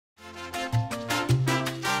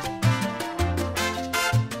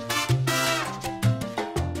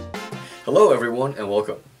Hello everyone and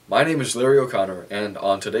welcome. My name is Larry O'Connor, and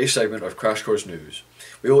on today's segment of Crash Course News,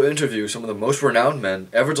 we will interview some of the most renowned men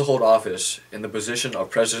ever to hold office in the position of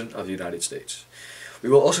President of the United States. We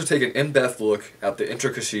will also take an in-depth look at the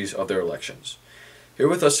intricacies of their elections. Here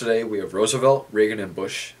with us today we have Roosevelt, Reagan, and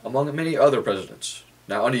Bush, among many other presidents.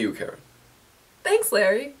 Now on to you, Karen. Thanks,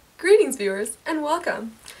 Larry. Greetings, viewers, and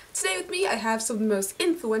welcome. Today with me I have some of the most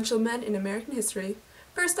influential men in American history.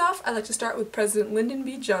 First off, I'd like to start with President Lyndon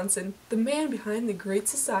B. Johnson, the man behind the Great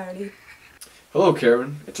Society. Hello,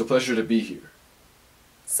 Karen. It's a pleasure to be here.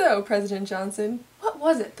 So, President Johnson, what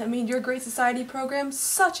was it that made your Great Society program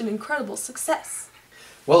such an incredible success?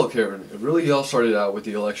 Well, Karen, it really all started out with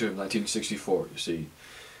the election of 1964, you see.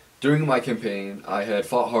 During my campaign, I had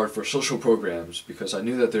fought hard for social programs because I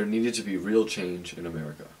knew that there needed to be real change in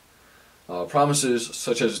America. Promises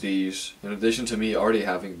such as these, in addition to me already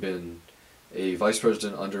having been a vice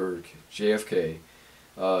president under JFK,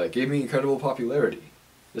 gave me incredible popularity.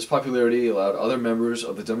 This popularity allowed other members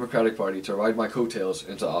of the Democratic Party to ride my coattails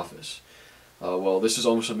into office. Well, this is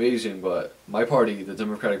almost amazing, but my party, the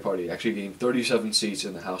Democratic Party, actually gained 37 seats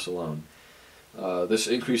in the House alone. This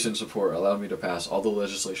increase in support allowed me to pass all the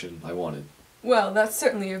legislation I wanted. Well, that's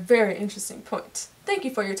certainly a very interesting point. Thank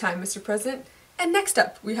you for your time, Mr. President. And next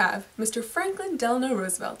up, we have Mr. Franklin Delano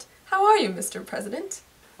Roosevelt. How are you, Mr. President?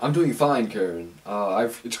 I'm doing fine, Karen.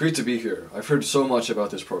 It's great to be here. I've heard so much about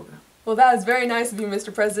this program. Well, that is very nice of you,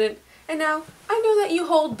 Mr. President. And now, I know that you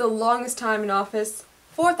hold the longest time in office,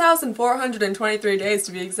 4,423 days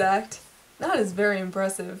to be exact. That is very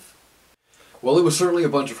impressive. Well, it was certainly a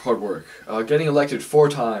bunch of hard work. Getting elected 4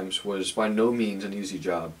 times was by no means an easy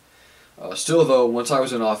job. Still though, once I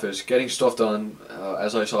was in office, getting stuff done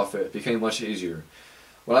as I saw fit became much easier.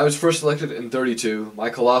 When I was first elected in '32,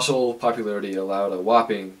 my colossal popularity allowed a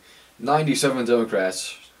whopping 97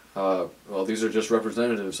 Democrats, well, these are just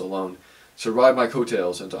representatives alone, to ride my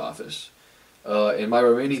coattails into office. In my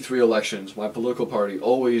remaining 3 elections, my political party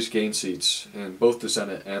always gained seats in both the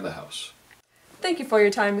Senate and the House. Thank you for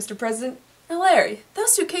your time, Mr. President. Now, Larry,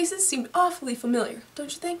 those 2 cases seemed awfully familiar,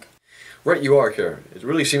 don't you think? Right you are, Karen. It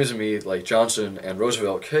really seems to me like Johnson and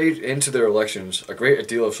Roosevelt carried into their elections a great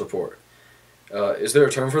deal of support. Is there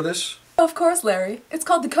a term for this? Of course, Larry. It's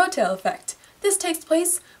called the Coattail Effect. This takes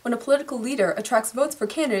place when a political leader attracts votes for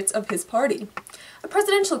candidates of his party. A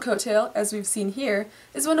presidential coattail, as we've seen here,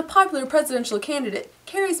 is when a popular presidential candidate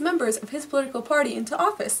carries members of his political party into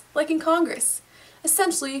office, like in Congress.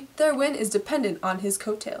 Essentially, their win is dependent on his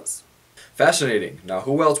coattails. Fascinating. Now,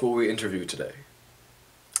 who else will we interview today?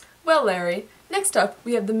 Well, Larry, next up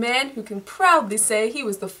we have the man who can proudly say he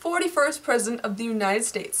was the 41st President of the United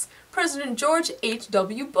States, President George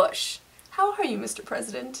H.W. Bush. How are you, Mr.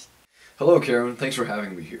 President? Hello, Karen. Thanks for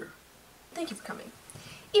having me here. Thank you for coming.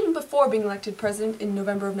 Even before being elected president in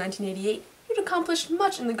November of 1988, you'd accomplished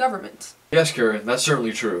much in the government. Yes, Karen, that's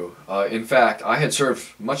certainly true. In fact, I had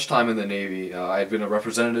served much time in the Navy. I had been a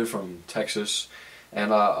representative from Texas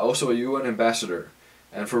and also a UN ambassador.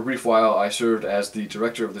 And for a brief while, I served as the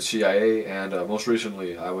director of the CIA, and most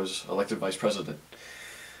recently, I was elected vice president.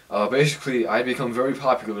 Basically, I had become very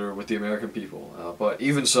popular with the American people, but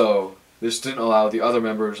even so, this didn't allow the other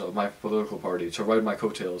members of my political party to ride my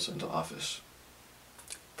coattails into office.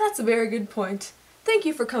 That's a very good point. Thank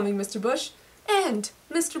you for coming, Mr. Bush. And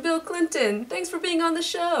Mr. Bill Clinton, thanks for being on the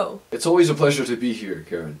show. It's always a pleasure to be here,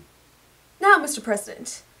 Karen. Now, Mr.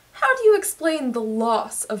 President, how do you explain the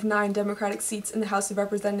loss of 9 Democratic seats in the House of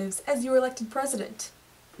Representatives as you were elected president?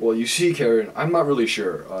 Well, you see, Karen, I'm not really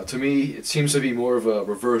sure. To me, it seems to be more of a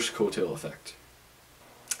reverse coattail effect.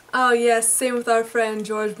 Oh yes, same with our friend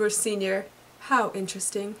George Bush Sr. How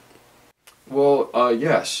interesting. Well,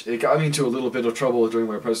 yes, it got me into a little bit of trouble during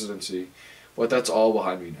my presidency, but that's all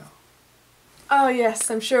behind me now. Oh yes,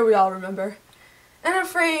 I'm sure we all remember. And I'm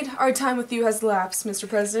afraid our time with you has lapsed, Mr.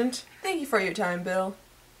 President. Thank you for your time, Bill.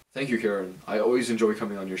 Thank you, Karen. I always enjoy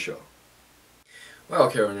coming on your show. Well,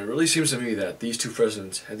 Karen, it really seems to me that these 2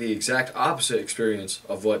 presidents had the exact opposite experience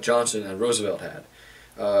of what Johnson and Roosevelt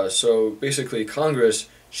had. So basically, Congress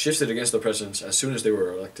shifted against the presidents as soon as they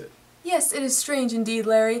were elected. Yes, it is strange indeed,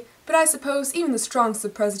 Larry, but I suppose even the strongest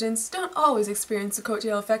of presidents don't always experience the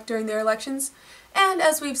coattail effect during their elections. And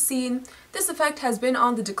as we've seen, this effect has been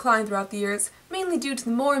on the decline throughout the years, mainly due to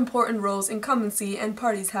the more important roles incumbency and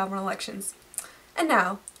parties have on elections. And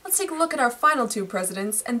now, let's take a look at our final 2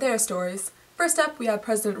 presidents and their stories. First up, we have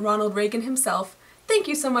President Ronald Reagan himself. Thank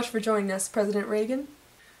you so much for joining us, President Reagan.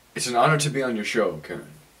 It's an honor to be on your show,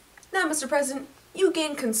 Karen. Now, Mr. President, you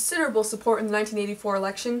gained considerable support in the 1984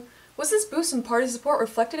 election. Was this boost in party support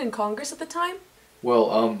reflected in Congress at the time?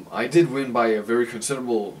 Well, I did win by a very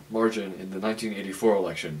considerable margin in the 1984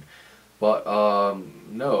 election, But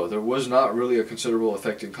no, there was not really a considerable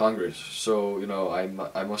effect in Congress. So, you know,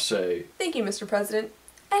 I must say... Thank you, Mr. President.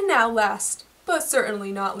 And now last, but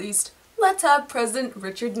certainly not least, let's have President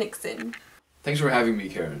Richard Nixon. Thanks for having me,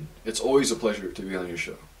 Karen. It's always a pleasure to be on your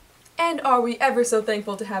show. And are we ever so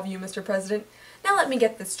thankful to have you, Mr. President. Now let me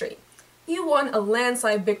get this straight. You won a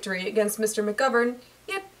landslide victory against Mr. McGovern,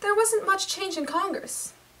 yet there wasn't much change in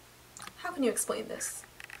Congress. How can you explain this?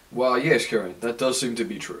 Well, yes, Karen, that does seem to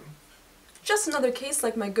be true. Just another case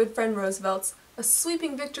like my good friend Roosevelt's, a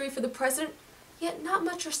sweeping victory for the president, yet not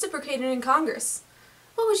much reciprocated in Congress.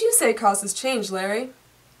 What would you say caused this change, Larry?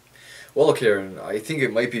 Well, Karen, I think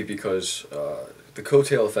it might be because the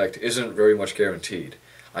Coattail Effect isn't very much guaranteed.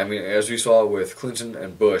 I mean, as we saw with Clinton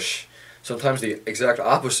and Bush, sometimes the exact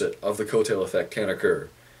opposite of the Coattail Effect can occur.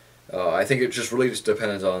 I think it just really just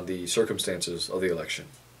depends on the circumstances of the election.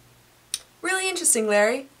 Really interesting,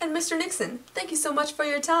 Larry. And Mr. Nixon, thank you so much for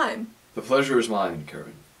your time. The pleasure is mine,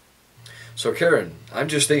 Karen. So, Karen, I'm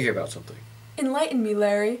just thinking about something. Enlighten me,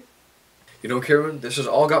 Larry. You know, Karen, this has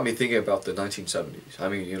all got me thinking about the 1970s. I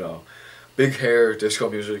mean, you know, big hair, disco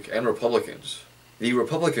music, and Republicans. The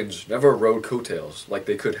Republicans never rode coattails like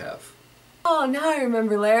they could have. Oh, now I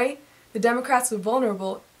remember, Larry. The Democrats were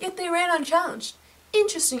vulnerable, yet they ran unchallenged.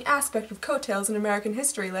 Interesting aspect of coattails in American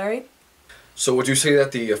history, Larry. So would you say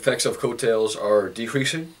that the effects of coattails are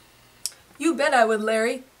decreasing? You bet I would,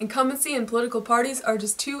 Larry. Incumbency and political parties are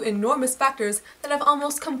just two enormous factors that have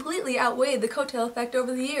almost completely outweighed the coattail effect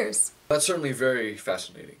over the years. That's certainly very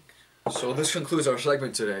fascinating. So this concludes our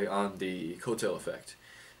segment today on the Coattail Effect.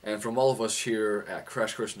 And from all of us here at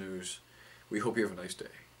Crash Course News, we hope you have a nice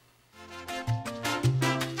day.